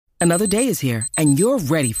Another day is here, and you're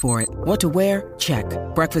ready for it. What to wear? Check.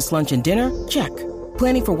 Breakfast, lunch, and dinner? Check.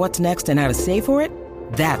 Planning for what's next and how to save for it?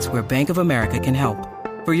 That's where Bank of America can help.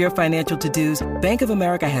 For your financial to-dos, Bank of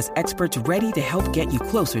America has experts ready to help get you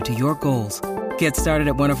closer to your goals. Get started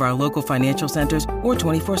at one of our local financial centers or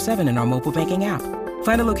 24/7 in our mobile banking app.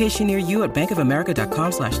 Find a location near you at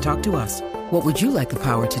bankofamerica.com/talktous. What would you like the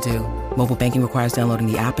power to do? Mobile banking requires downloading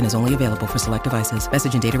the app and is only available for select devices.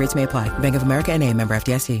 Message and data rates may apply. Bank of America N.A., member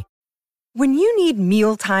FDIC. When you need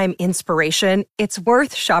mealtime inspiration, it's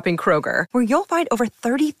worth shopping Kroger, where you'll find over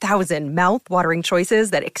 30,000 mouth-watering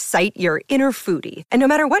choices that excite your inner foodie. And no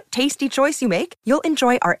matter what tasty choice you make, you'll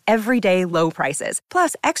enjoy our everyday low prices,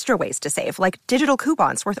 plus extra ways to save, like digital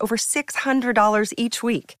coupons worth over $600 each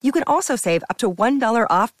week. You can also save up to $1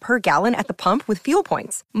 off per gallon at the pump with fuel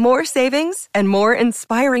points. More savings and more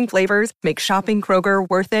inspiring flavors make shopping Kroger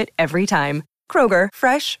worth it every time. Kroger,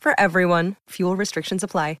 fresh for everyone. Fuel restrictions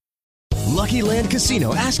apply. Lucky Land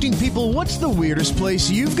Casino, asking people, what's the weirdest place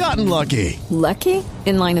you've gotten lucky? Lucky?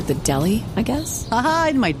 In line at the deli, I guess? Aha,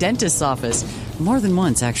 in my dentist's office. More than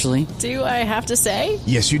once, actually. Do I have to say?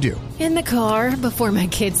 Yes, you do. In the car before my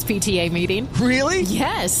kids' PTA meeting. Really?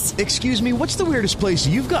 Yes. Excuse me, what's the weirdest place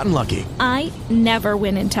you've gotten lucky? I never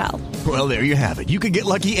win and tell. Well, there you have it. You can get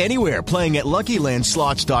lucky anywhere, playing at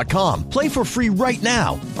LuckyLandSlots.com. Play for free right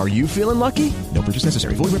now. Are you feeling lucky? No purchase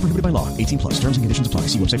necessary. Void where prohibited by law. 18+. Terms and conditions apply.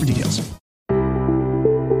 See website for details.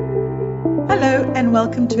 Hello and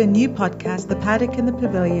welcome to a new podcast, The Paddock and the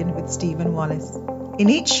Pavilion with Stephen Wallace. In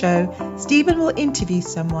each show, Stephen will interview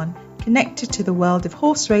someone connected to the world of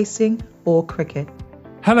horse racing or cricket.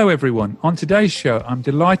 Hello everyone. On today's show, I'm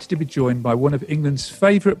delighted to be joined by one of England's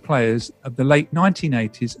favourite players of the late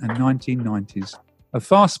 1980s and 1990s, a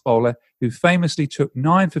fast bowler who famously took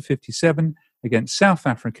 9 for 57 against South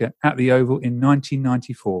Africa at the Oval in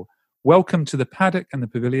 1994. Welcome to the Paddock and the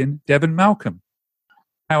Pavilion, Devon Malcolm.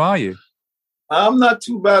 How are you? I'm not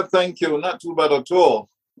too bad, thank you. Not too bad at all.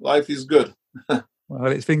 Life is good. Well,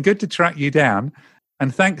 it's been good to track you down.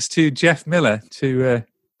 And thanks to Jeff Miller to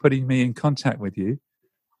putting me in contact with you.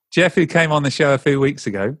 Jeff, who came on the show a few weeks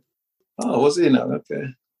ago. Oh, was he now?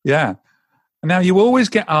 Okay. Yeah. Now, you always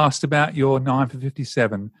get asked about your 9 for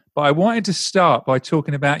 57, but I wanted to start by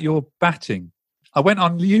talking about your batting. I went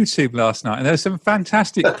on YouTube last night and there were some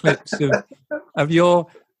fantastic clips of your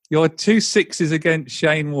 2 sixes against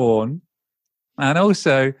Shane Warne. And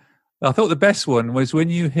also, I thought the best one was when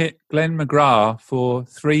you hit Glenn McGrath for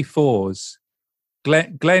 3 fours.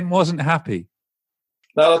 Glenn wasn't happy.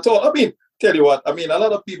 Not at all. I mean, tell you what, a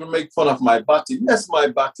lot of people make fun of my batting. Yes, my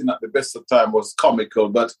batting at the best of time was comical,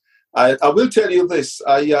 but I will tell you this.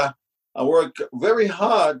 I work very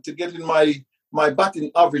hard to get in my batting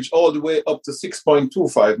average all the way up to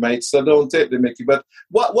 6.25, mate, so don't take the mickey. But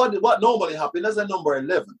what normally happens as a number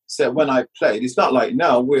 11, say when I played, it's not like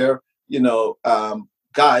now where,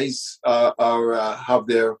 guys have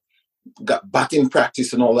their batting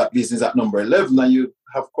practice and all that business at number 11, and you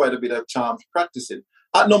have quite a bit of charm practicing.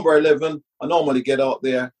 At number 11, I normally get out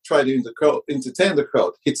there, try to entertain the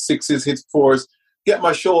crowd, hit sixes, hit fours, get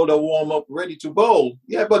my shoulder warm up, ready to bowl.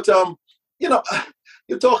 Yeah, but you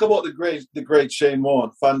talk about the great Shane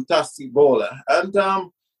Warne, fantastic bowler, and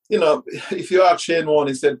if you ask Shane Warne,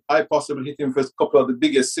 he said I possibly hit him for a couple of the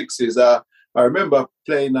biggest sixes. I remember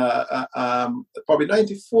playing probably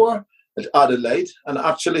 94 at Adelaide and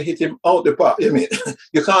actually hit him out the park. I mean,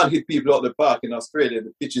 you can't hit people out the park in Australia.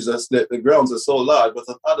 The pitches the grounds are so large. But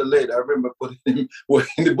at Adelaide, I remember putting him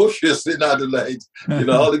in the bushes in Adelaide.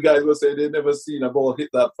 All the guys will say they've never seen a ball hit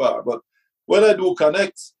that far. But when I do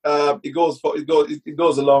connect, it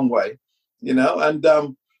goes a long way. And I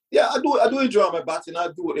do enjoy my batting. I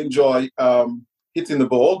do enjoy hitting the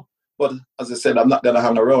ball. But as I said, I'm not going to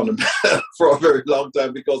hang around him for a very long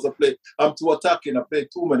time because I'm too attacking. I play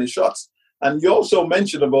too many shots. And you also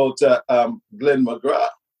mentioned about Glenn McGrath.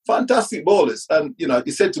 Fantastic bowlers. And, he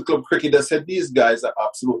said to club cricket, I said, these guys are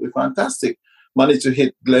absolutely fantastic. Managed to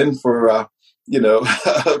hit Glenn for, a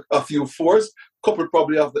few fours, couple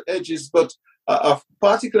probably off the edges. But I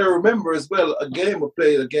particularly remember as well a game we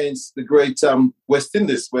played against the great West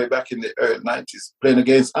Indies way back in the early 90s, playing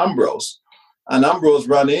against Ambrose. And Ambrose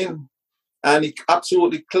ran in and he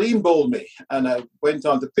absolutely clean bowled me. And I went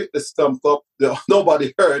on to pick the stump up.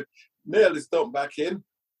 Nobody heard. Nailed the stump back in.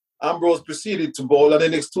 Ambrose proceeded to bowl, and the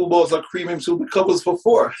next 2 balls are creaming through the covers for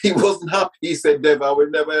 4. He wasn't happy. He said, Dev, I will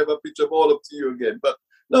never ever pitch a ball up to you again. But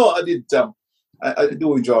no, I did. I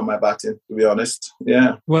do enjoy my batting, to be honest.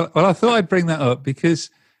 Yeah. Well, I thought I'd bring that up because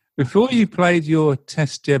before you played your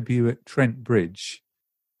Test debut at Trent Bridge,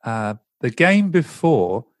 the game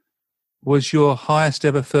before, was your highest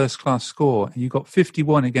ever first-class score. You got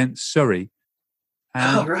 51 against Surrey.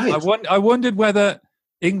 And right. I wondered whether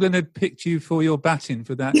England had picked you for your batting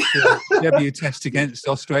for that debut test against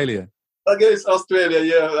Australia. Against Australia,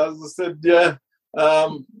 yeah. As I said, yeah.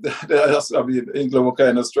 England were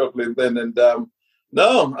kind of struggling then. And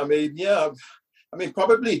no, I mean, yeah. I mean,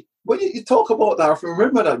 probably when you talk about that, I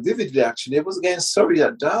remember that vividly, actually. It was against Surrey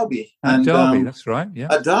at Derby. Derby, that's right,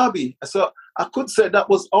 yeah. At Derby. So I could say that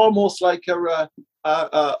was almost like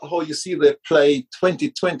how you see they play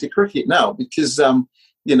 2020 cricket now, because, I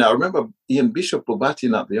remember Ian Bishop was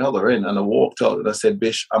batting at the other end, and I walked out and I said,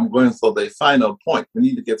 Bish, I'm going for the final point. We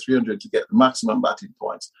need to get 300 to get the maximum batting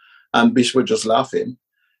points. And Bish was just laughing.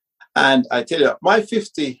 And I tell you, my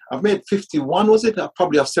 50, I've made 51, was it? I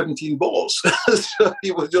probably have 17 balls. So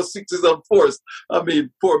he was just sixes and fours. I mean,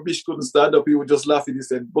 poor Bish couldn't stand up. He was just laughing. He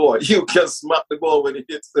said, boy, you can smack the ball when it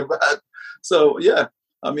hits the bat. So, yeah,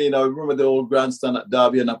 I mean, I remember the old grandstand at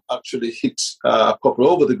Derby, and I've actually hit a couple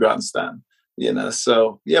over the grandstand,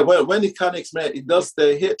 So, yeah, well, when it connects, man, it does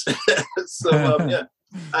stay hit. So, yeah.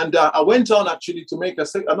 And I went on, actually, to make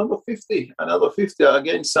another 50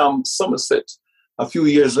 against Somerset. A few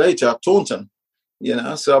years later at Taunton,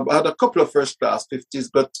 so I had a couple of first-class 50s.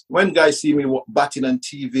 But when guys see me batting on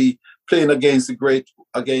TV, playing against the great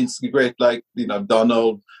like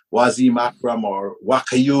Donald, Wazim Akram, or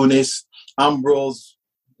Waka Yunis, Ambrose,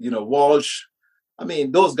 Walsh. I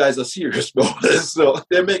mean, those guys are serious bowlers, so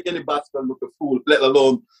they make any batsman look a fool, let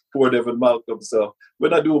alone poor Devon Malcolm. So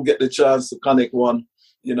when I do get the chance to connect one,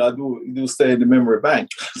 I do stay in the memory bank.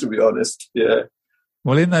 To be honest, yeah.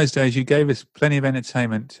 Well, in those days, you gave us plenty of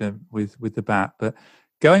entertainment with the bat. But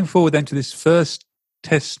going forward then to this first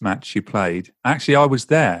test match you played, actually, I was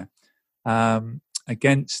there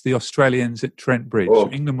against the Australians at Trent Bridge. Oh.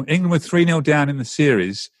 England were 3-0 down in the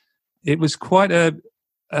series. It was quite an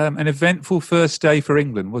eventful first day for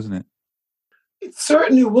England, wasn't it? It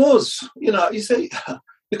certainly was. You say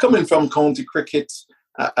you're coming from county cricket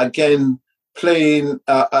again, playing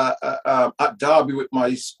at Derby with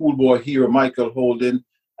my schoolboy hero, Michael Holden,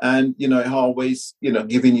 and, always,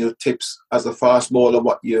 giving you tips as a fast bowler,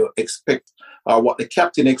 what you expect, or what the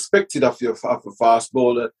captain expected of a fast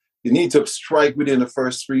bowler. You need to strike within the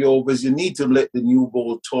first 3 overs. You need to let the new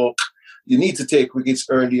ball talk. You need to take wickets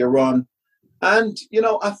earlier on. And,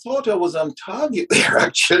 I thought I was on target there,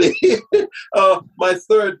 actually. My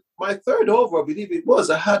third over, I believe it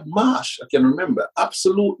was, I had Marsh, I can remember,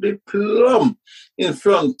 absolutely plumb in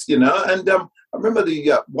front, And I remember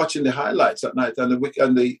watching the highlights at night, and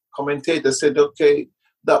the commentator said, okay,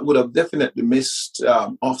 that would have definitely missed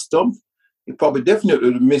off stump. He probably definitely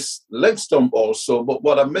would have missed leg stump also, but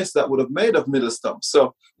what I missed, that would have made of middle stump.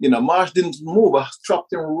 So, Marsh didn't move. I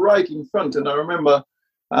dropped him right in front, and I remember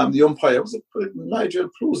the umpire, was Nigel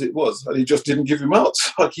Cruz it was, and he just didn't give him out.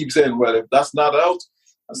 So I keep saying, well, if that's not out,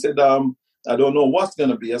 I said, I don't know what's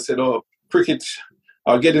going to be. I said, cricket,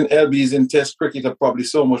 getting LBs in test cricket are probably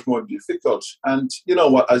so much more difficult. And you know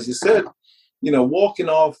what, as you said, walking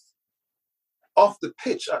off the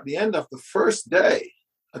pitch at the end of the first day,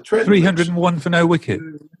 301 for no wicket.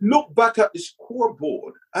 Look back at the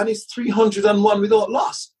scoreboard, and it's 301 without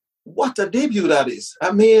loss. What a debut that is.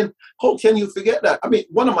 I mean, how can you forget that? I mean,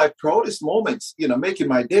 one of my proudest moments, making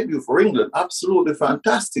my debut for England, absolutely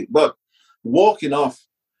fantastic. But walking off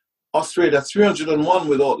Australia 301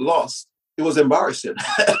 without loss, it was embarrassing.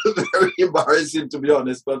 Very embarrassing, to be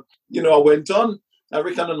honest. But, I went on. I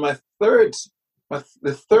reckon on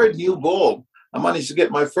the third new ball, I managed to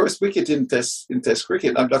get my first wicket in test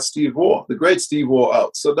cricket. I got Steve Waugh, the great Steve Waugh,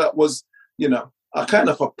 out. So that was, a kind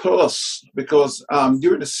of a plus, because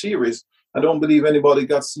during the series, I don't believe anybody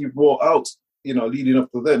got Steve Waugh out, leading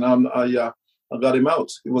up to then. I got him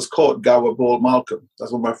out. It was caught Gower Ball Malcolm.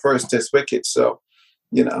 That was my first test wicket. So,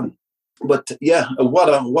 but yeah,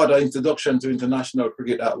 what an introduction to international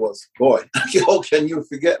cricket that was. Boy, how can you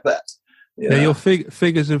forget that? Yeah, your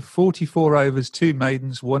figures of 44 overs, 2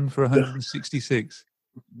 maidens, 1 for 166.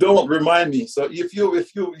 Don't remind me. So if you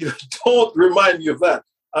don't remind me of that,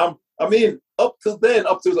 I mean, up to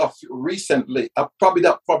recently, that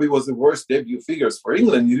probably was the worst debut figures for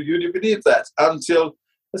England. You believe that? Until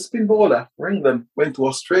a spin bowler for England went to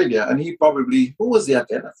Australia, and he probably, who was he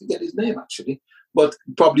again? I forget his name actually, but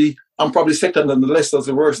I'm probably second on the list as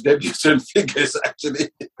the worst debuts in figures actually.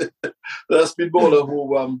 The spin bowler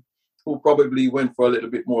who probably went for a little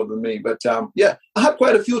bit more than me. But yeah, I had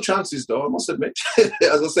quite a few chances though, I must admit.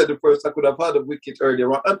 As I said at first, I could have had a wicket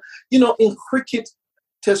earlier on. And, in cricket,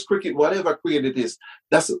 test cricket, whatever cricket it is,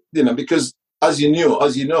 that's, because as you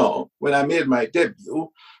know, when I made my debut,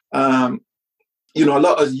 a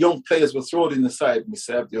lot of young players were thrown in the side.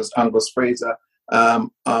 Myself, there was Angus Fraser,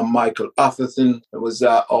 Michael Atherton. There was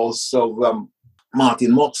also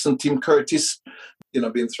Martin Moxon, Tim Curtis,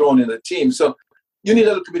 being thrown in the team. So you need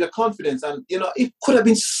a little bit of confidence. And, it could have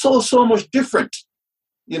been so much different.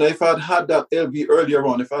 If I'd had that LB earlier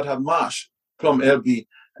on, if I'd had Marsh, Plum LB,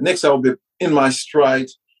 next I would be in my stride.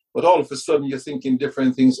 But all of a sudden you're thinking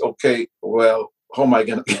different things. Okay, well, how am I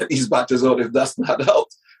going to get these batters out if that's not out?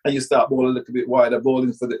 And you start bowling a little bit wider,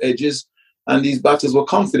 bowling for the edges. And these batters were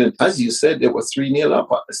confident. As you said, they were 3-0 up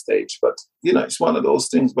at the stage. But, it's one of those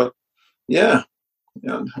things. But, it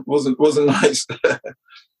wasn't nice.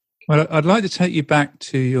 Well, I'd like to take you back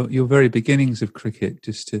to your very beginnings of cricket,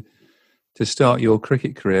 just to start your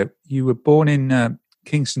cricket career. You were born in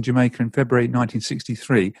Kingston, Jamaica in February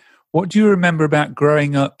 1963. What do you remember about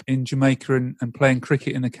growing up in Jamaica and playing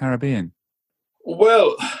cricket in the Caribbean?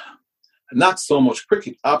 Well, not so much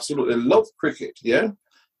cricket. Absolutely love cricket, yeah.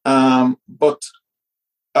 But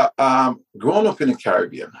growing up in the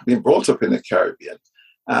Caribbean, being brought up in the Caribbean,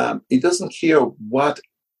 it doesn't care what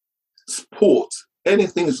sport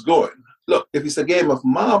anything's going. Look, if it's a game of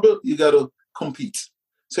marble, you got to compete.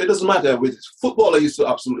 So it doesn't matter. With football, I used to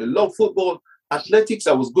absolutely love football. Athletics,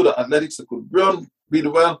 I was good at athletics. I could run really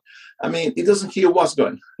well. I mean, it doesn't care what's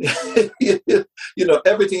going.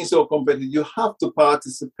 Everything is so competitive. You have to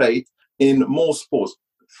participate in most sports.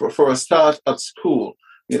 For a start at school,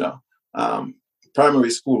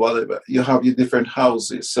 primary school, whatever, you have your different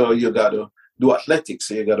houses. So you got to do athletics.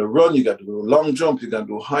 So you got to run, you got to do long jump, you got to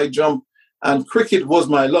do high jump. And cricket was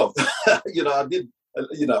my love. I did,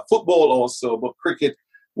 football also, but cricket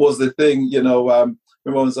was the thing. Remember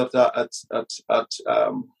I was at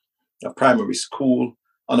a primary school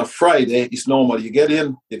on a Friday. It's normal. You get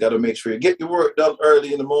in, you got to make sure you get your work done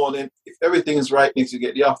early in the morning. If everything is right, next you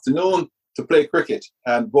get the afternoon to play cricket.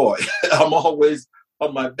 And boy, I'm always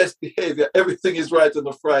on my best behavior. Everything is right on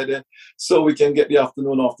a Friday, so we can get the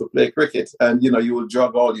afternoon off to play cricket. And you will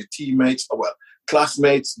jog all your teammates,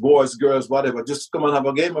 classmates, boys, girls, whatever, just come and have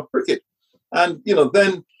a game of cricket. And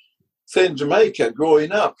then, say in Jamaica,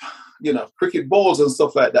 growing up, cricket balls and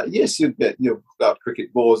stuff like that. Yes, you've got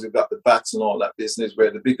cricket balls, you've got the bats and all that business where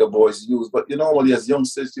the bigger boys use. But normally as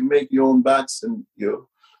youngsters, you make your own bats and you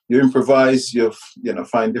improvise. You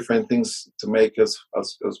find different things to make as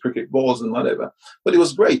cricket balls and whatever. But it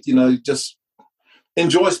was great. You just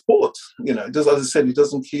enjoy sport. Just as I said, it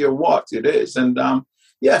doesn't care what it is. And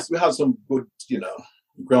yes, we have some good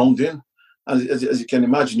grounding. As you can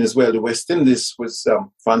imagine as well, the West Indies was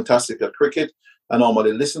fantastic at cricket. I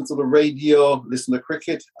normally listen to the radio, listen to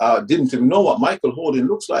cricket. I didn't even know what Michael Holding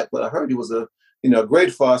looks like, but I heard he was a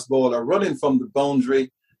great fast bowler, running from the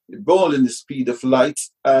boundary, bowling the speed of light.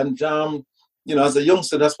 And, as a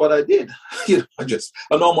youngster, that's what I did. I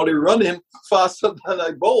normally run in faster than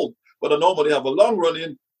I bowl, but I normally have a long run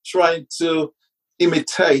in trying to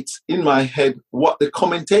imitate in my head what the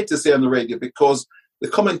commentators say on the radio, because the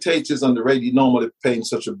commentators on the radio normally paint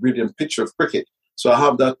such a brilliant picture of cricket. So I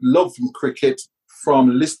have that love from cricket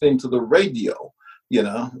from listening to the radio,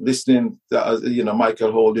 listening to,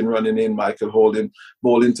 Michael Holding running in, Michael Holding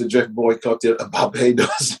bowling to Jeff Boycott at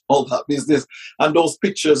Barbados, all that business. And those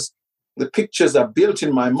pictures, the pictures are built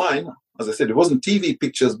in my mind. As I said, it wasn't TV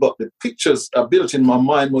pictures, but the pictures are built in my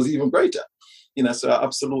mind was even greater. So I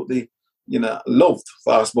absolutely, loved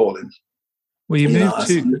fast bowling. Well, you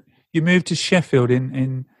moved to Sheffield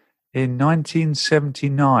in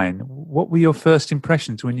 1979. What were your first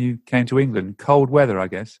impressions when you came to England? Cold weather, I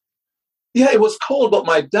guess. Yeah, it was cold, but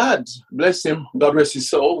my dad, bless him, God rest his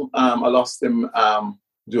soul, I lost him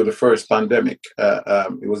during the first pandemic.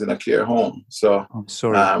 He was in a care home. So I'm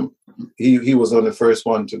sorry. He was on the first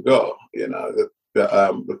one to go. The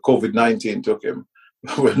COVID-19 took him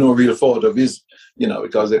with no real fault of his,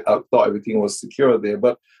 because I thought everything was secure there.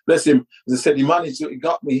 But bless him, as I said, he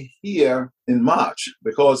got me here in March,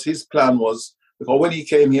 because his plan was, because when he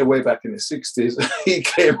came here way back in the 60s, he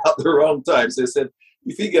came at the wrong time. So he said,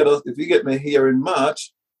 if you get me here in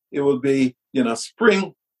March, it will be,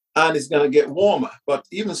 spring, and it's going to get warmer. But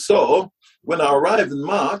even so, when I arrived in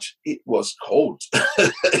March, it was cold.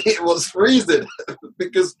 It was freezing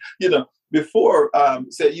because, before,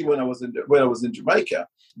 even when I was in Jamaica,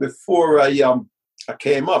 before I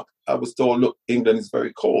came up, I was told, look, England is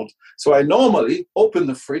very cold. So I normally open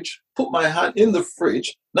the fridge, put my hand in the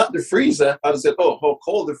fridge, not the freezer. I said, oh, how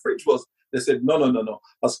cold the fridge was. They said, no.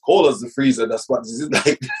 As cold as the freezer, that's what this is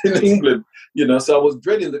like in England. So I was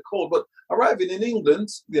dreading the cold. But arriving in England,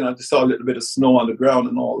 I just saw a little bit of snow on the ground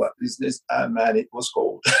and all that business. And man, it was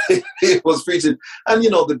cold. It was freezing. And,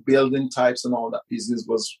 the building types and all that business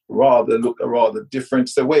was rather different.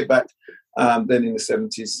 So way back, then in the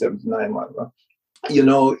 70s, 79, whatever. You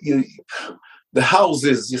know, the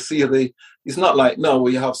houses, you see, it's not like now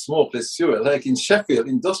where you have smokeless fuel. Like in Sheffield,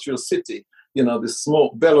 industrial city, you know, the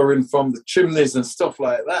smoke bellowing from the chimneys and stuff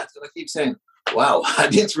like that. And I keep saying, wow, I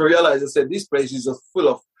didn't realize. I said, this place is just full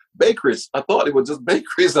of bakeries. I thought it was just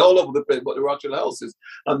bakeries all over the place, but there were actual houses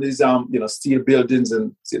and these, you know, steel buildings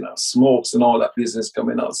and, you know, smokes and all that business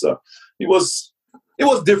coming out. So it was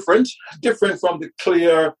different from the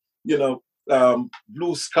clear, you know,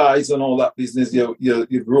 blue skies and all that business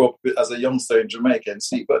you grew up with as a youngster in Jamaica and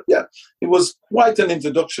see. But yeah, it was quite an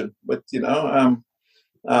introduction. But, you know,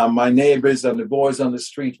 my neighbors and the boys on the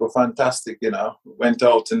street were fantastic, you know, went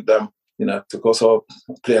out and, you know, took us out,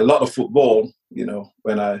 play a lot of football, you know,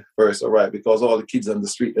 when I first arrived, because all the kids on the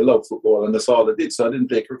street, they love football and that's all they did. So I didn't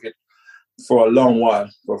play cricket for a long while,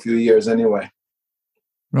 for a few years anyway.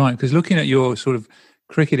 Right, because looking at your sort of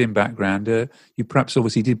cricketing background, you perhaps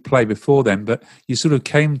obviously did play before then, but you sort of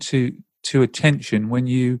came to attention when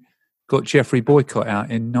you got Geoffrey Boycott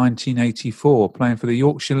out in 1984 playing for the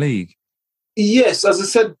Yorkshire League. Yes, as I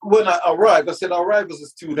said, when I arrived as a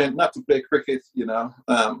student, not to play cricket, you know.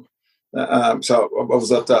 So I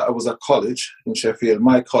was at college in Sheffield.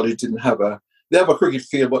 My college didn't have they have a cricket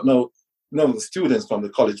field, but none of the students from the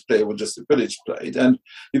college played, were just the village played. And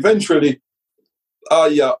eventually,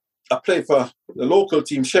 I played for the local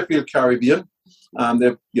team, Sheffield Caribbean, and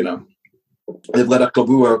they've got a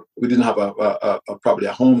club. We didn't have probably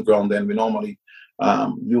a home ground then. We normally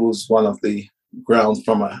use one of the grounds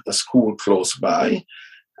from a school close by,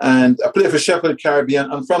 and I played for Sheffield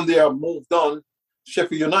Caribbean. And from there, I moved on.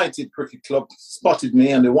 Sheffield United Cricket Club spotted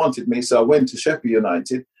me and they wanted me, so I went to Sheffield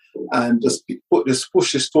United and just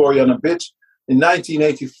push the story on a bit. In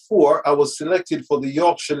 1984, I was selected for the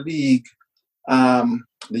Yorkshire League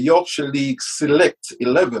Select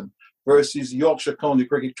 11 versus Yorkshire County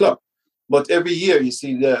Cricket Club. But every year, you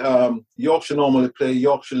see, the Yorkshire normally play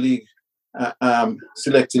Yorkshire League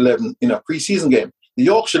Select 11 in a pre-season game. The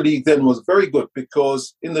Yorkshire League then was very good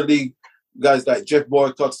because in the league, guys like Jeff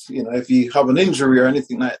Boycott, you know, if you have an injury or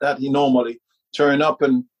anything like that, he normally turn up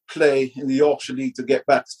and play in the Yorkshire League to get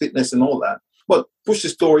back fitness and all that. But push the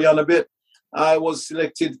story on a bit. I was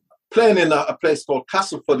selected playing in a place called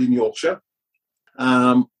Castleford in Yorkshire.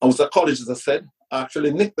 I was at college, as I said. I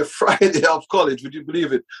actually nicked the Friday of college. Would you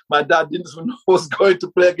believe it? My dad didn't even know I was going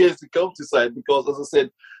to play against the countryside because, as I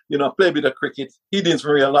said, you know, I played a bit of cricket. He didn't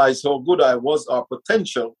realize how good I was or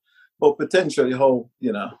potentially how,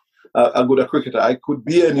 you know, a good cricketer I could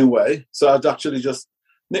be anyway. So I'd actually just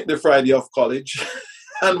nicked the Friday off college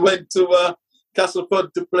and went to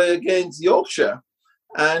Castleford to play against Yorkshire.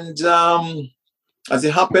 And as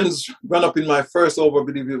it happens, run up in my first over, I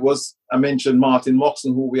believe it was, I mentioned Martin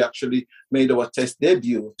Moxon, who we actually made our test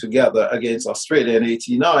debut together against Australia in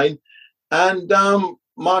 89. And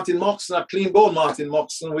Martin Moxon, a clean ball Martin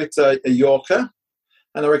Moxon with a Yorker.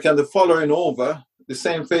 And I reckon the following over, the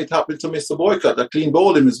same fate happened to Mr. Boycott. I clean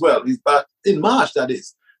bowled him as well. He's back in March, that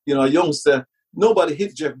is. You know, a youngster, nobody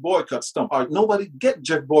hit Jeff Boycott's stump. Or nobody get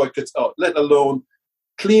Jeff Boycott out, let alone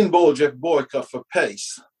clean bowl Jeff Boycott for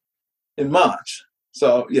pace in March.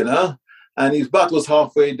 So, you know, and his bat was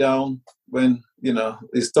halfway down when, you know,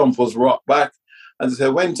 his stump was rocked back. And as I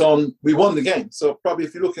went on, we won the game. So probably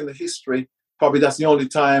if you look in the history, probably that's the only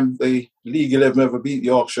time the League 11 ever beat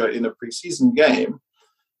Yorkshire in a pre-season game.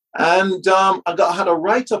 And I had a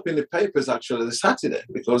write-up in the papers, actually, the Saturday,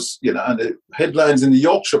 because, you know, and the headlines in the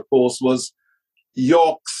Yorkshire Post was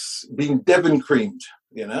Yorks being Devon creamed,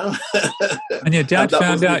 you know. And your dad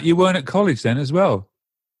found out you weren't at college then as well?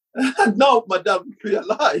 No, my dad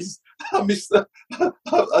realised I nicked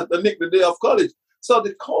the day of college. So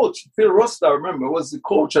the coach, Phil Rust, I remember, was the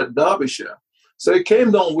coach at Derbyshire. So he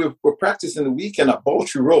came down, we were practicing the weekend at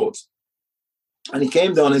Bowltree Road. And he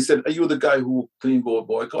came down and he said, "Are you the guy who clean ball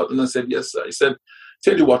Boycott?" And I said, "Yes, sir." He said,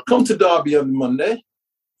 "Tell you what, come to Derby on Monday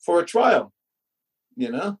for a trial." You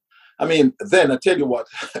know? I mean, then I tell you what,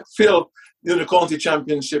 Phil, in the county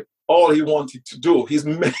championship, all he wanted to do, his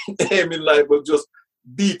main aim in life was just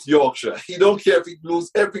beat Yorkshire. He don't care if he lose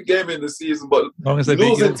every game in the season, but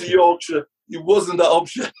losing to Yorkshire, it wasn't the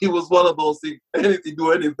option. He was one of those things,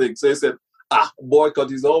 do anything. So he said,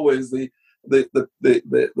 Boycott is always the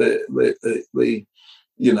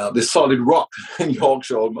you know, the solid rock in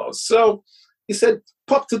Yorkshire almost. So he said,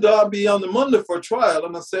 "Pop to Derby on the Monday for a trial."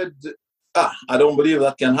 And I said, "I don't believe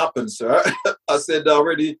that can happen, sir." I said,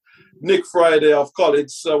 "Already Nick Friday off college,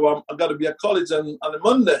 so I got to be at college on the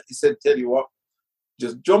Monday." He said, "Tell you what,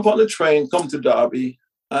 just jump on the train, come to Derby,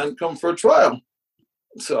 and come for a trial."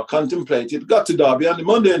 So I contemplated, got to Derby on the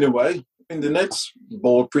Monday anyway. In the next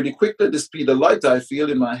ball pretty quickly, the speed of light I feel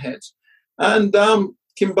in my head. And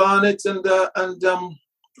Kim Barnett and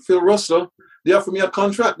Phil Russell, they offered me a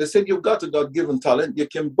contract. They said, you've got a God-given talent. You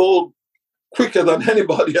can bowl quicker than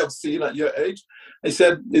anybody I've seen at your age. He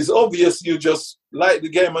said, it's obvious you just like the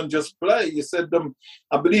game and just play. He said,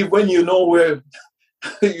 I believe when you know where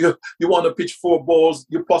you want to pitch 4 balls,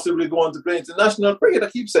 you possibly go on to play international cricket. I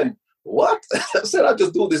keep saying, what? I said, I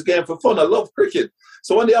just do this game for fun. I love cricket.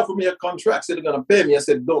 So when they offered me a contract, said they're going to pay me, I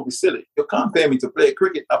said, don't be silly. You can't pay me to play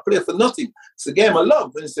cricket. I play for nothing. It's a game I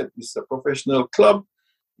love. And he said, it's a professional club.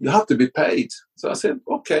 You have to be paid. So I said,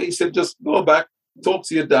 okay. He said, just go back, talk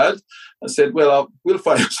to your dad. I said, well, we'll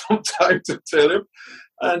find some time to tell him.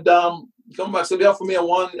 And come back. So they offered me a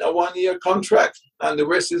one-year contract, and the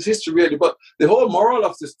rest is history, really. But the whole moral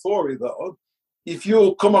of the story, though, if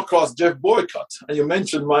you come across Jeff Boycott and you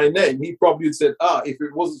mention my name, he probably would say, if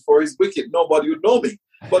it wasn't for his wicket, nobody would know me.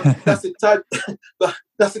 But that's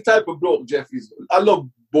the type of bloke Jeff is. I love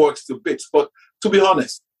Boyks to bits, but to be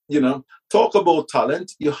honest, talk about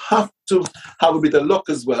talent, you have to have a bit of luck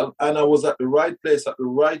as well. And I was at the right place at the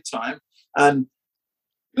right time. And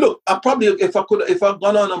look, I probably, if I'd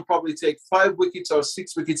gone on and probably take 5 wickets or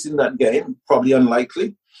 6 wickets in that game, probably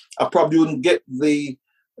unlikely. I probably wouldn't get the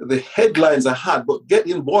headlines I had, but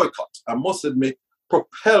getting Boycott, I must admit,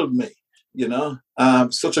 propelled me.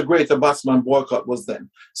 Such a great batsman Boycott was then.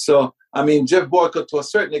 So, I mean, Jeff Boycott, to a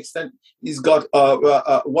certain extent, he's got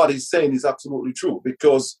what he's saying is absolutely true.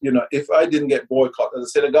 Because, if I didn't get Boycott, as I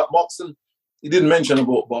said, I got Moxon. He didn't mention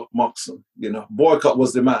about Moxon. Boycott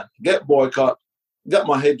was the man. Get Boycott, got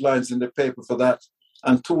my headlines in the paper for that.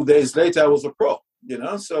 And 2 days later, I was a pro.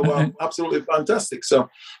 So absolutely fantastic. So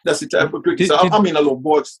that's the type of cricket. I love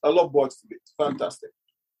Boyks. I love Boyks. It's fantastic.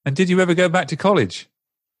 And did you ever go back to college?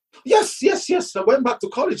 Yes. I went back to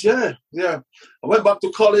college. Yeah. I went back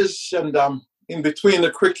to college and in between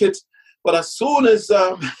the cricket. But as soon as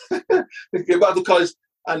I came back to college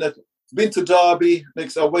and I've been to Derby,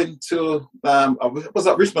 next I went to, I was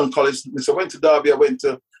at Richmond College. Next I went to Derby. I went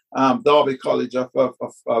to Derby College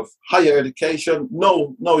of Higher Education.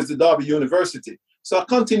 No, it's the Derby University. So I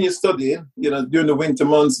continued studying, during the winter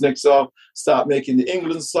months. Next I'll start making the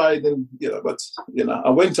England side. And, I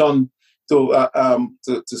went on to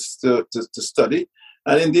study.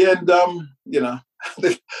 And in the end,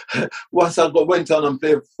 once I went on and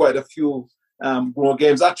played quite a few more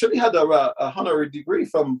games, I actually had a honorary degree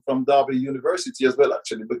from Derby University as well,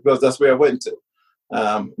 actually, because that's where I went to.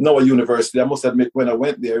 No, a university. I must admit, when I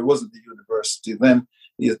went there, it wasn't the university. Then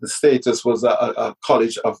the status was a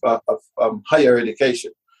college of higher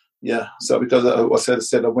education. Yeah, so because I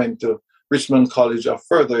said I went to Richmond College of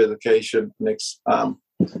Further Education, next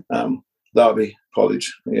Derby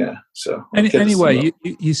College. Yeah. So anyway,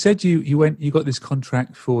 you said you got this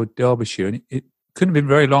contract for Derbyshire, and it couldn't have been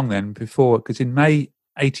very long then before, because in May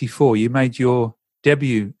 '84 you made your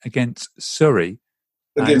debut against Surrey.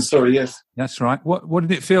 Surrey, yes, that's right. What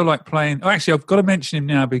did it feel like playing? Oh, actually, I've got to mention him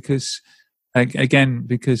now because of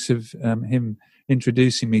him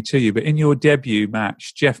introducing me to you. But in your debut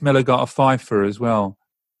match, Jeff Miller got a 5 as well.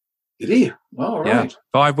 Did he? Oh, right. Yeah,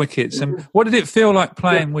 5 wickets. And what did it feel like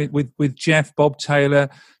playing with Jeff, Bob Taylor,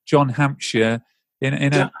 John Hampshire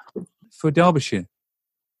for Derbyshire?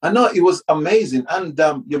 I know, it was amazing. And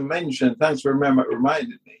you mentioned, thanks for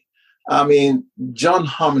reminding me. I mean, John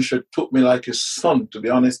Hampshire took me like a son, to be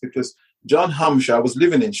honest, because John Hampshire, I was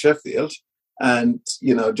living in Sheffield, and,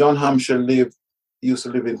 John Hampshire used to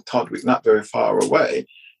live in Todwick, not very far away.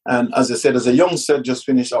 And as I said, as a youngster, just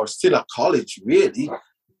finished, or still at college, really,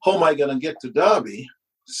 how am I going to get to Derby?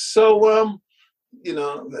 So,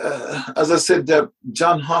 as I said,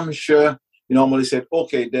 John Hampshire, normally said,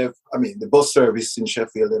 okay, Dev, the bus service in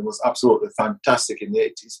Sheffield then was absolutely fantastic in the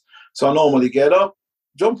 80s. So I normally get up,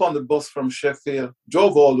 jump on the bus from Sheffield,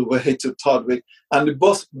 drove all the way to Todwick, and the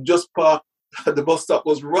bus just parked. The bus stop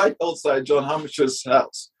was right outside John Hampshire's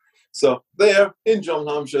house. So there in John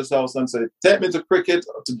Hampshire's house, and said, take me to cricket,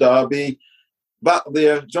 to Derby, back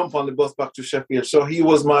there, jump on the bus back to Sheffield. So he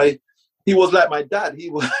was like my dad. He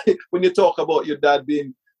was, when you talk about your dad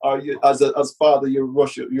being, as father, you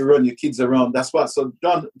run your kids around. That's what. So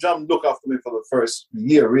John looked after me for the first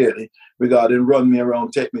year, really, regarding run me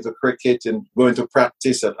around, take me to cricket and going to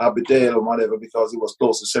practice at Aberdale or whatever, because he was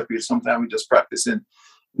close to Sheffield. Sometimes we just practice in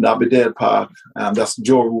Aberdale Park. That's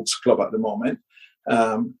Joe Root's club at the moment.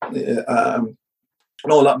 And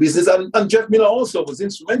all that business. And Jeff Miller also was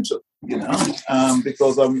instrumental,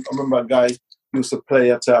 because I remember a guy used to play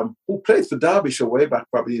at who played for Derbyshire way back,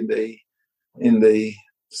 probably in the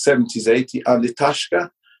 70s, 80s, Andy Tashka,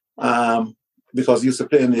 because he used to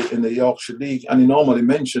play in the Yorkshire League, and he normally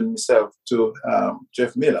mentioned himself to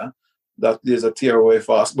Jeff Miller, that there's a tearaway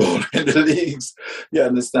fastball in the leagues. You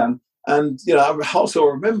understand? And, I also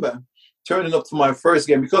remember turning up to my first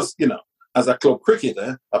game because, as a club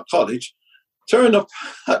cricketer at college, turning up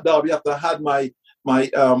at Derby after I had my I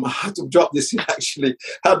had to drop this in actually,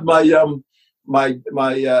 had my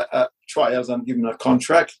trials and given a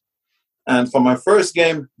contract. And for my first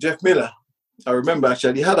game, Jeff Miller, I remember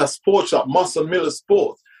actually, he had a sports shop, Muscle Miller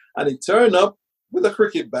Sport, and he turned up with a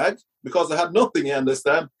cricket bag because I had nothing, you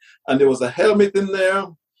understand? And there was a helmet in there.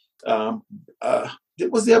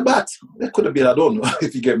 Was there a bat? There could have been, I don't know.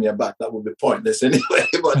 If you gave me a bat, that would be pointless anyway.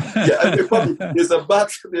 But yeah, there's a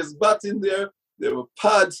bat, there's bat in there. There were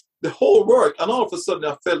pads, the whole work. And all of a sudden,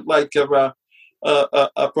 I felt like a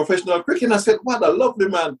professional cricketer. And I said, what a lovely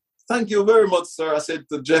man. Thank you very much, sir. I said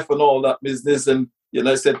to Jeff and all that business. And,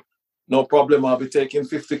 I said, no problem. I'll be taking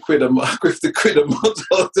 50 quid a month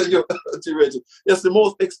out to you, Rachel. It's the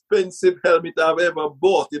most expensive helmet I've ever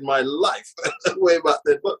bought in my life way back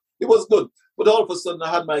then. But it was good. But all of a sudden, I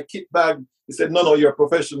had my kit bag. He said, no, you're a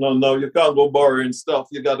professional now. You can't go borrowing stuff.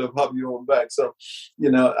 You got to have your own bag. So,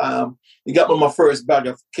 he got me my first bag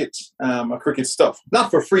of kit, cricket stuff.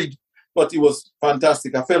 Not for free, but it was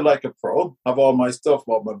fantastic. I felt like a pro. Have all my stuff,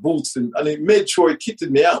 all my boots. And he made sure he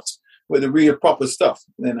kitted me out with the real proper stuff.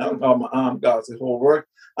 All my arm guards, the whole work.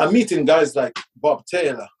 I'm meeting guys like Bob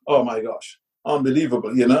Taylor. Oh, my gosh.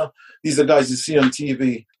 Unbelievable, These are guys you see on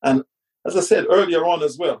TV. And as I said earlier on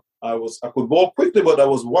as well, I could walk quickly, but I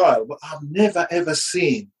was wild. But I've never, ever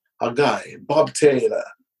seen a guy, Bob Taylor,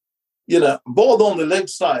 ball on the leg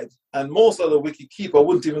side, and most of the wicket keeper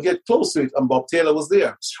wouldn't even get close to it, and Bob Taylor was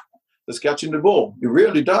there, just catching the ball. He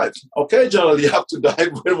rarely dived. Occasionally, you have to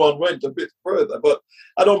dive when one went a bit further, but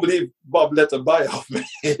I don't believe Bob let a buy off me.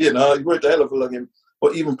 He went a hell of a long game,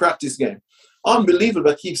 or even practice game.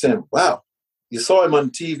 Unbelievable. I keep saying, wow, you saw him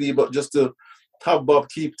on TV, but just to have Bob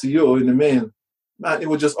keep to you in the main, man, it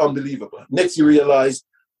was just unbelievable. Next, you realize,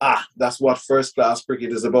 that's what first-class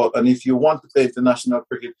cricket is about. And if you want to play international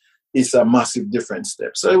cricket, it's a massive different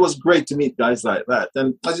step. So it was great to meet guys like that.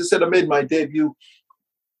 And as you said, I made my debut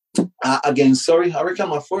against, I reckon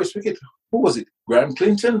my first wicket, who was it? Graham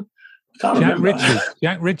Clinton? I can't remember.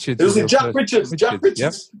 Jack Richards. It was Jack Richards.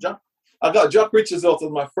 Yep. I got Jack Richards out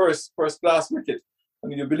of my first-class wicket.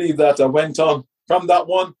 And you believe that I went on from that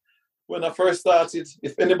one. When I first started,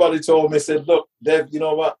 if anybody told me, said, look, Dev, you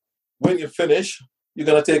know what? When you finish, you're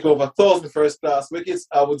going to take over 1,000 first-class wickets.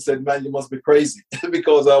 I would say, man, you must be crazy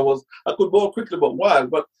because I could bowl quickly but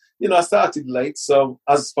wild. But, I started late. So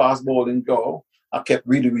as fast bowling go, I kept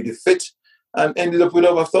really, really fit and ended up with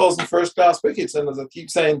over 1,000 first-class wickets. And as I keep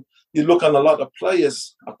saying, you look on a lot of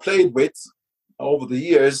players I played with over the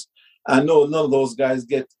years, I know none of those guys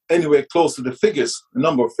get anywhere close to the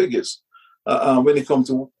number of figures. When it comes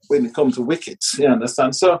to wickets, you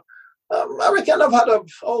understand? So I reckon I've had an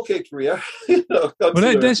okay career. Well,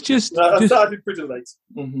 let's I started pretty late.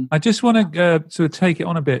 Mm-hmm. I just want to sort of take it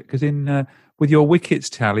on a bit because with your wickets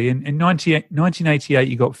tally in 1988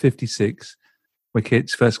 you got 56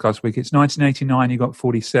 wickets, first class wickets. 1989 you got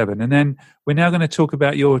 47, and then we're now going to talk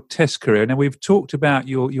about your Test career. Now we've talked about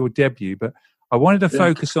your debut, but I wanted to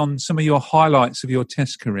focus on some of your highlights of your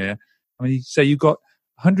Test career. I mean, so you got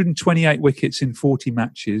 128 wickets in 40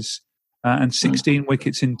 matches and 16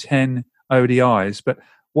 wickets in 10 ODIs. But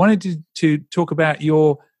wanted to talk about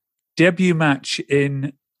your debut match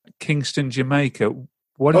in Kingston, Jamaica.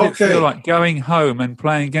 What did it feel like going home and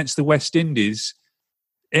playing against the West Indies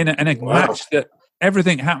in a match that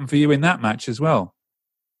everything happened for you in that match as well?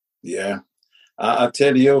 Yeah. I'll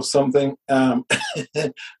tell you something. You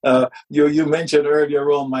mentioned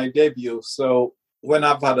earlier on my debut. So when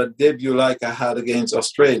I've had a debut like I had against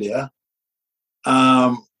Australia,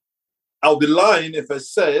 I'll be lying if I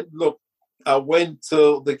said, look, I went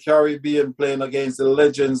to the Caribbean playing against the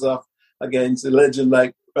legends like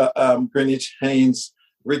Greenwich, Haynes,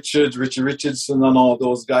 Richard Richardson and all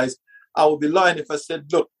those guys. I would be lying if I said,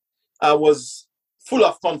 look, I was full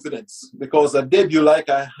of confidence because a debut like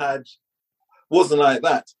I had wasn't like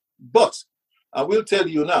that. But I will tell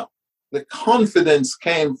you now, the confidence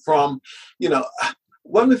came from,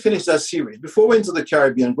 when we finished that series, before we went to the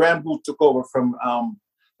Caribbean, Graham Booth took over from,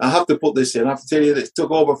 I have to put this in, I have to tell you this,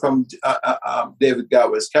 took over from David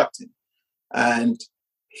Gower as captain. And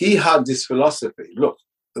he had this philosophy. Look,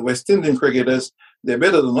 the West Indian cricketers, they're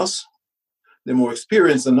better than us. They're more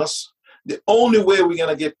experienced than us. The only way we're going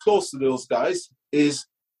to get close to those guys is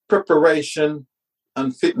preparation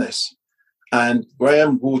and fitness. And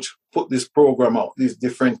Graham Gooch put this program out, these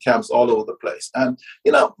different camps all over the place. And,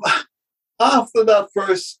 after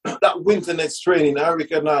that winter next training, I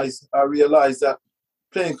realized that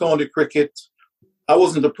playing county cricket, I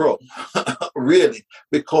wasn't a pro, really,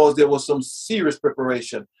 because there was some serious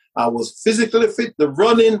preparation. I was physically fit. The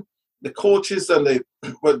running, the coaches, and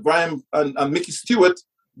what Graham and Mickey Stewart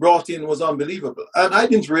brought in was unbelievable. And I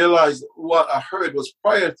didn't realize what I heard was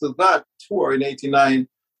prior to that tour in 89,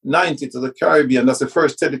 90 to the Caribbean. That's the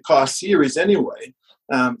first telecast series anyway.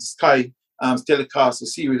 Sky telecast a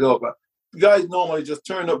series over. Guys normally just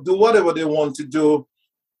turn up, do whatever they want to do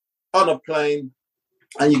on a plane,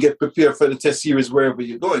 and you get prepared for the test series wherever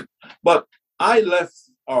you're going. But I left,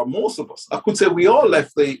 or most of us, I could say we all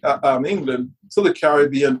left England to the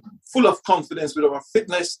Caribbean full of confidence with our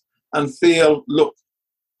fitness and feel, look,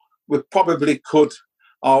 we probably could,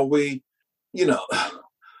 or we're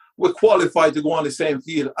qualified to go on the same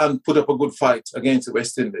field and put up a good fight against the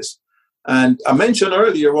West Indies. And I mentioned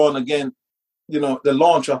earlier on, again, the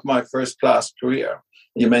launch of my first class career.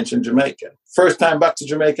 You mentioned Jamaica. First time back to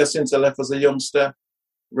Jamaica since I left as a youngster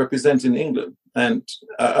representing England. And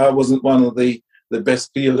I wasn't one of the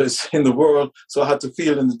best fielders in the world, so I had to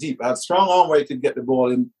field in the deep. I had strong arm where I could get the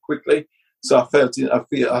ball in quickly. So I had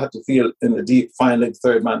to field in the deep, fine leg,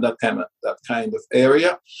 third man, that kind of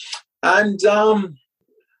area. And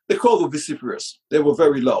the crowd were vociferous. They were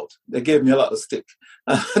very loud. They gave me a lot of stick.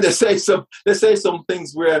 They say some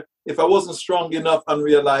things where if I wasn't strong enough and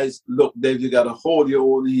realized, look, Dave, you got to hold your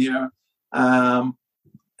own here.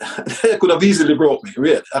 They could have easily broke me,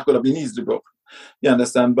 really. I could have been easily broken. You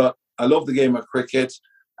understand? But I love the game of cricket.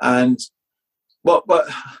 But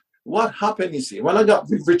what happened, you see, when I got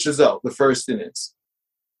Viv Richards out, the first innings,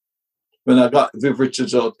 when I got Viv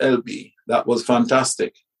Richards out, LB, that was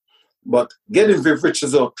fantastic. But getting Viv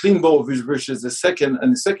Richards out, clean ball Viv Richards, the second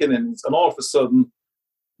innings, and all of a sudden,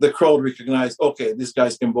 the crowd recognized, okay, these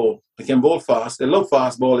guys can bowl. They can bowl fast. They love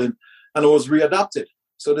fast bowling, and it was readapted.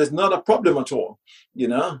 So there's not a problem at all,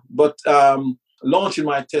 But launching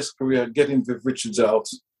my test career, getting Viv Richards out,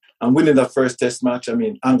 and winning that first test match. I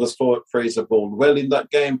mean, Angus Fraser bowled well in that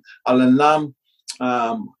game. Alan Lamb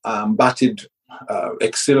batted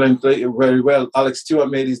excellently, very well. Alex Stewart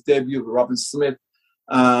made his debut. Robin Smith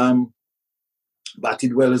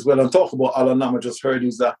batted well as well. And talk about Alan Lamb, I just heard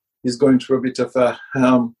he's going through a bit of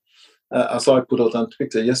I saw I put out on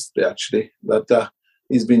Twitter yesterday, actually, that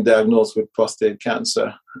he's been diagnosed with prostate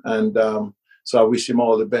cancer. And so I wish him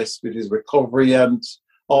all the best with his recovery, and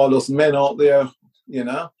all those men out there,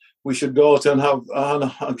 we should go out and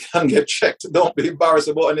and get checked. Don't be embarrassed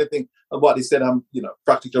about anything of what he said. I'm,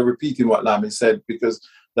 practically repeating what Lammy said, because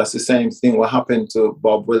that's the same thing what happened to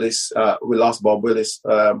Bob Willis. We lost Bob Willis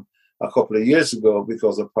a couple of years ago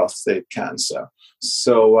because of prostate cancer.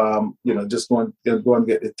 So, just go and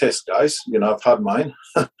get the test, guys. I've had mine,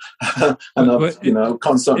 and I've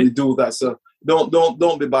constantly do that. So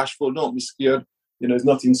don't be bashful. Don't be scared. It's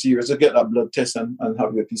nothing serious. So get that blood test and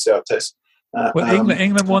have your PCR test.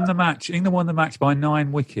 England won the match. England won the match by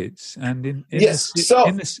 9 wickets, and in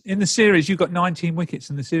the series, you got 19 wickets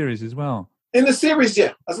in the series as well. In the series,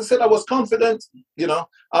 yeah. As I said, I was confident.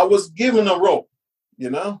 I was given a role.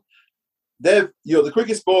 Dave, you're the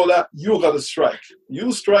quickest bowler. You got to strike.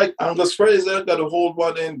 You strike. Angus Fraser got to hold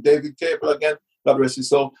one in. David Capel again. God rest his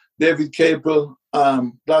soul. David Capel,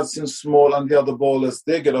 Gladstone Small, and the other bowlers,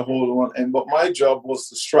 they get a hold one in. But my job was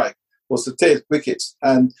to strike, was to take wickets.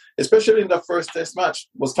 And especially in the first test match,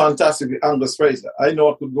 was fantastic with Angus Fraser. I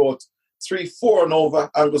know I could go 3-4 and over.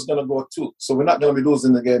 Angus going to go 2. So we're not going to be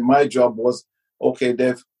losing the game. My job was, okay,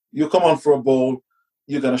 Dave, you come on for a bowl.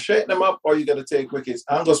 You're going to shake them up, or you're going to take wickets.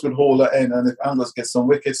 Angus would hold her in, and if Angus gets some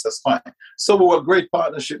wickets, that's fine. So we were a great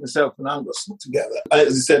partnership, myself and Angus, together. As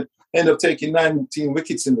I said, ended up taking 19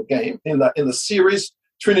 wickets in the game. In the series,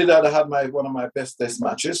 Trinidad, I had one of my best test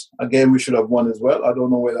matches. A game we should have won as well. I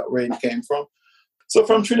don't know where that rain came from. So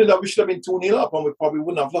from Trinidad, we should have been 2-0 up, and we probably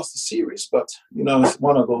wouldn't have lost the series. But, it's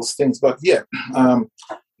one of those things. But, yeah,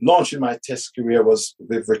 launching my test career was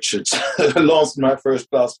with Richards. Launching my first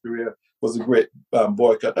class career was a great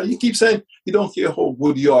boycott. And you keep saying you don't care how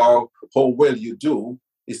good you are, how well you do.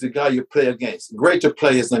 It's the guy you play against. Greater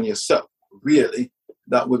players than yourself, really,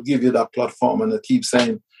 that will give you that platform. And I keep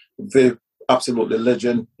saying, Viv, absolutely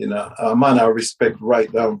legend, a man I respect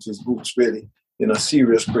right down to his boots, really,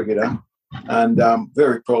 serious cricketer, and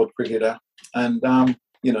very proud cricketer. And,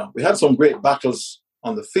 we had some great battles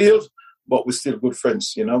on the field, but we're still good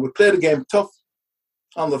friends, We play the game tough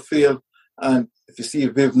on the field. And if you see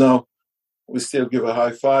Viv now, we still give a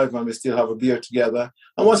high five and we still have a beer together.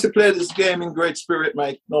 And once you play this game in great spirit,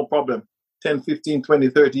 mate, no problem. 10, 15, 20,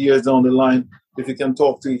 30 years down the line, if you can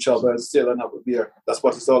talk to each other and still have a beer, that's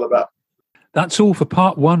what it's all about. That's all for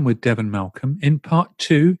part 1 with Devon Malcolm. In part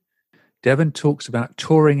 2, Devon talks about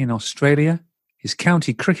touring in Australia, his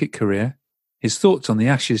county cricket career, his thoughts on the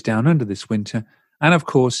Ashes down under this winter, and of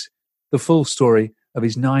course, the full story of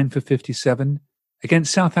his 9 for 57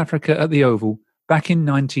 against South Africa at the Oval back in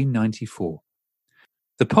 1994.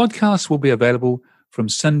 The podcast will be available from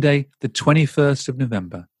Sunday, the 21st of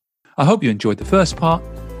November. I hope you enjoyed the first part,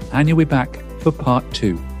 and you'll be back for part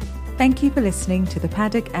 2. Thank you for listening to The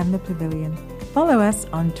Paddock and the Pavilion. Follow us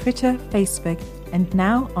on Twitter, Facebook, and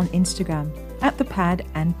now on Instagram at The Pad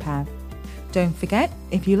and Pav. Don't forget,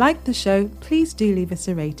 if you like the show, please do leave us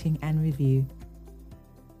a rating and review.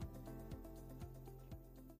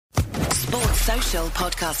 Sports Social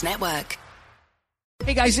Podcast Network.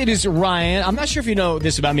 Hey guys, it is Ryan. I'm not sure if you know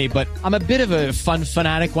this about me, but I'm a bit of a fun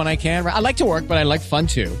fanatic when I can. I like to work, but I like fun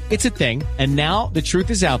too. It's a thing. And now the truth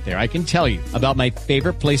is out there. I can tell you about my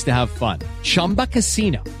favorite place to have fun. Chumba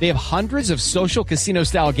Casino. They have hundreds of social casino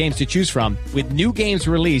style games to choose from with new games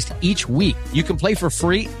released each week. You can play for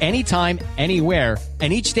free anytime, anywhere.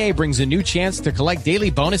 And each day brings a new chance to collect daily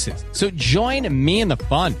bonuses. So join me in the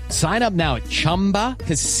fun. Sign up now at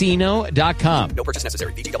ChumbaCasino.com. No purchase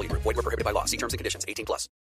necessary. VGW Group. Void where prohibited by law. See terms and conditions. 18+.